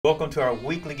Welcome to our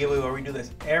weekly giveaway where we do this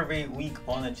every week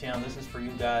on the channel. This is for you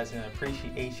guys in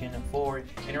appreciation for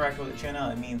interacting with the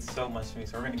channel. It means so much to me.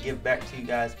 So we're going to give back to you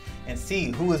guys and see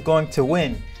who is going to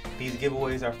win these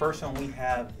giveaways. Our first one we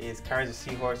have is Kaiser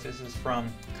Seahorse. This is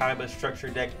from Kaiba Structure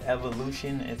Deck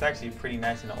Evolution. It's actually pretty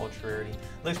nice in the ultra rarity.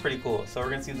 Looks pretty cool. So we're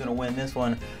going to see who's going to win this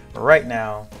one right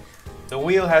now. The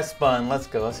wheel has spun. Let's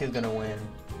go. Let's see who's going to win.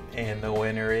 And the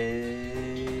winner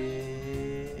is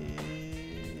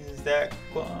that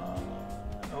Con,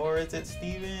 or is it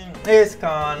Steven? It's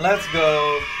Con. Let's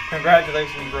go.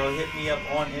 Congratulations, bro. Hit me up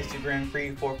on Instagram,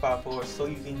 Creed454, so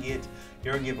you can get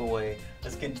your giveaway.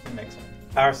 Let's get into the next one.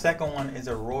 Our second one is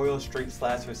a Royal Street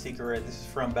Slasher Secret Rare. This is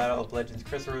from Battle of Legends.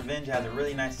 Crystal Revenge. It has a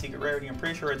really nice secret rarity. I'm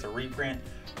pretty sure it's a reprint,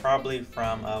 probably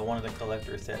from one of the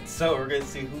collector sets. So we're going to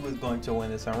see who is going to win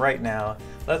this one right now.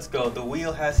 Let's go. The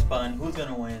wheel has spun. Who's going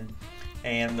to win?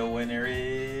 And the winner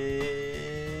is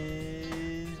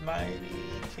Mighty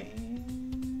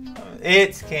Cam.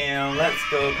 It's Cam. Let's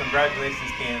go.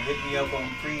 Congratulations, Cam. Hit me up on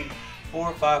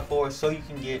Creed454 so you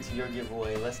can get to your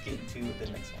giveaway. Let's get into the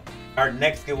next one. Our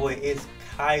next giveaway is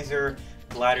Kaiser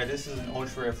Glider. This is an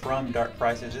ultra rare from Dark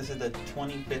Prices. This is the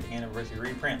 25th anniversary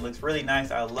reprint. Looks really nice.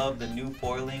 I love the new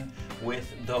foiling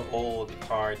with the old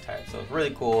card type. So it's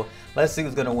really cool. Let's see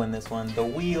who's going to win this one. The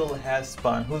wheel has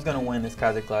spun. Who's going to win this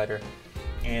Kaiser Glider?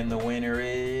 And the winner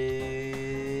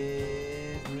is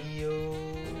Neo.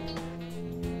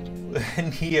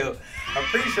 Neo. I'm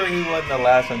pretty sure he won the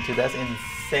last one too. That's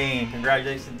insane.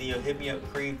 Congratulations, Neo. Hit me up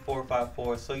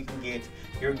Creed454 so you can get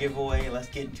your giveaway. Let's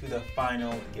get into the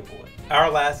final giveaway.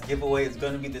 Our last giveaway is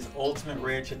going to be this ultimate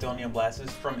rare Chthonian Blast. This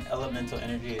is from Elemental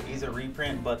Energy. It is a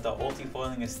reprint, but the ulti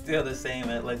foiling is still the same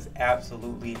and it looks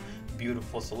absolutely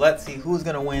beautiful. So let's see who's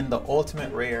going to win the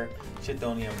ultimate rare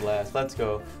Chthonian Blast. Let's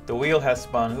go. The wheel has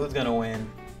spun. Who's going to win?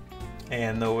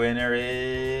 And the winner is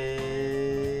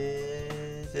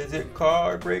it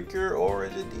Card Breaker or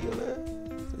is it DLS?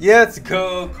 Let's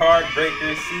go, Card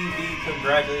Breaker CB.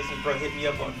 Congratulations, bro. Hit me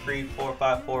up on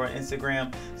Creed454 on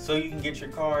Instagram so you can get your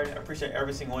card. I appreciate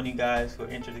every single one of you guys who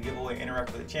entered the giveaway,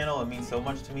 interact with the channel. It means so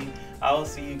much to me. I will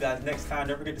see you guys next time.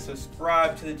 Don't forget to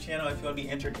subscribe to the channel if you want to be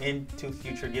entered into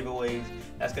future giveaways.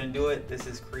 That's going to do it. This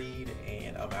is Creed,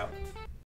 and I'm out.